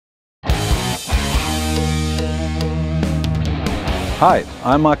Hi,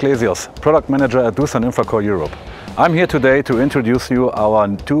 I'm Mark Lesios, Product Manager at Doosan Infracore Europe. I'm here today to introduce you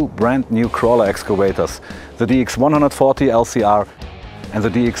our two brand new crawler excavators, the DX140LCR and the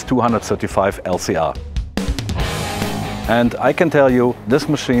DX235LCR. And I can tell you, these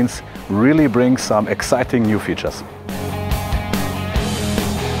machines really bring some exciting new features.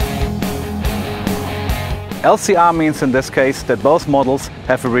 LCR means in this case that both models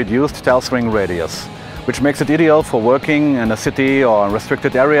have a reduced tail swing radius, which makes it ideal for working in a city or in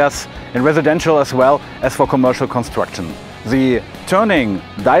restricted areas, in residential as well as for commercial construction. The turning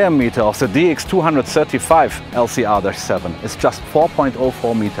diameter of the DX235LCR-7 is just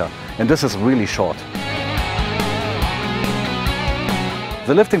 4.04 meter, and this is really short.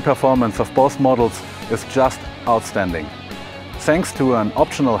 The lifting performance of both models is just outstanding. Thanks to an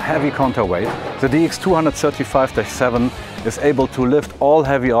optional heavy counterweight, the DX235-7 is able to lift all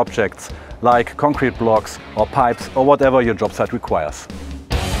heavy objects like concrete blocks or pipes or whatever your job site requires.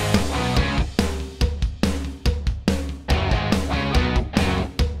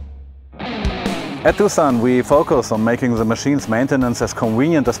 At Doosan, we focus on making the machine's maintenance as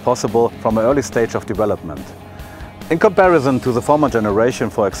convenient as possible from an early stage of development. In comparison to the former generation,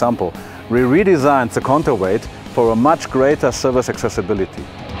 for example, we redesigned the counterweight for a much greater service accessibility.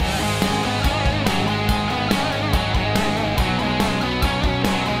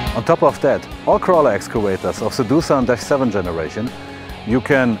 On top of that, all crawler excavators of the Doosan DX140LCR-7 generation, you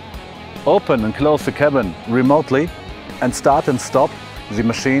can open and close the cabin remotely and start and stop the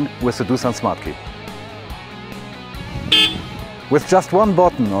machine with the Doosan Smart Key. With just one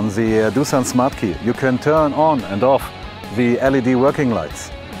button on the Doosan Smart Key, you can turn on and off the LED working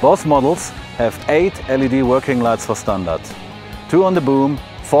lights. Both models have 8 LED working lights for standard, 2 on the boom,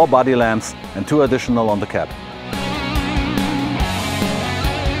 4 body lamps and 2 additional on the cab.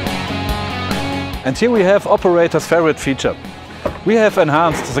 And here we have operator's favorite feature. We have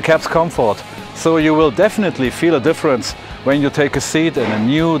enhanced the cab's comfort, so you will definitely feel a difference when you take a seat in a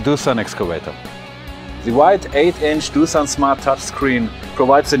new Doosan excavator. The wide 8-inch Doosan Smart touchscreen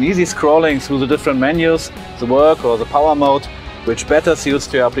provides an easy scrolling through the different menus, the work or the power mode, which better suits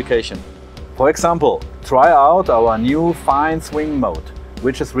to your application. For example, try out our new fine swing mode,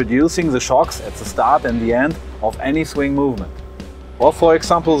 which is reducing the shocks at the start and the end of any swing movement. Or for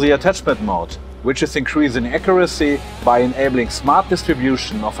example, the attachment mode, which is increasing accuracy by enabling smart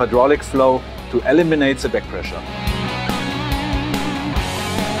distribution of hydraulic flow to eliminate the back pressure.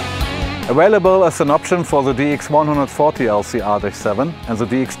 Available as an option for the DX140LCR-7 and the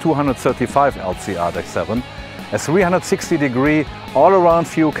DX235LCR-7, a 360-degree all-around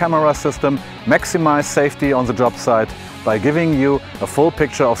view camera system maximizes safety on the job site by giving you a full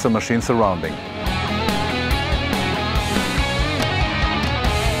picture of the machine surrounding.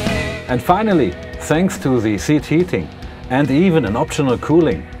 And finally, thanks to the seat heating and even an optional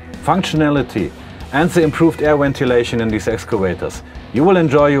cooling, functionality and the improved air ventilation in these excavators, you will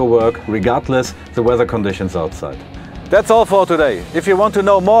enjoy your work regardless the weather conditions outside. That's all for today. If you want to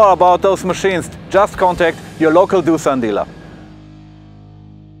know more about those machines, just contact your local Doosan dealer.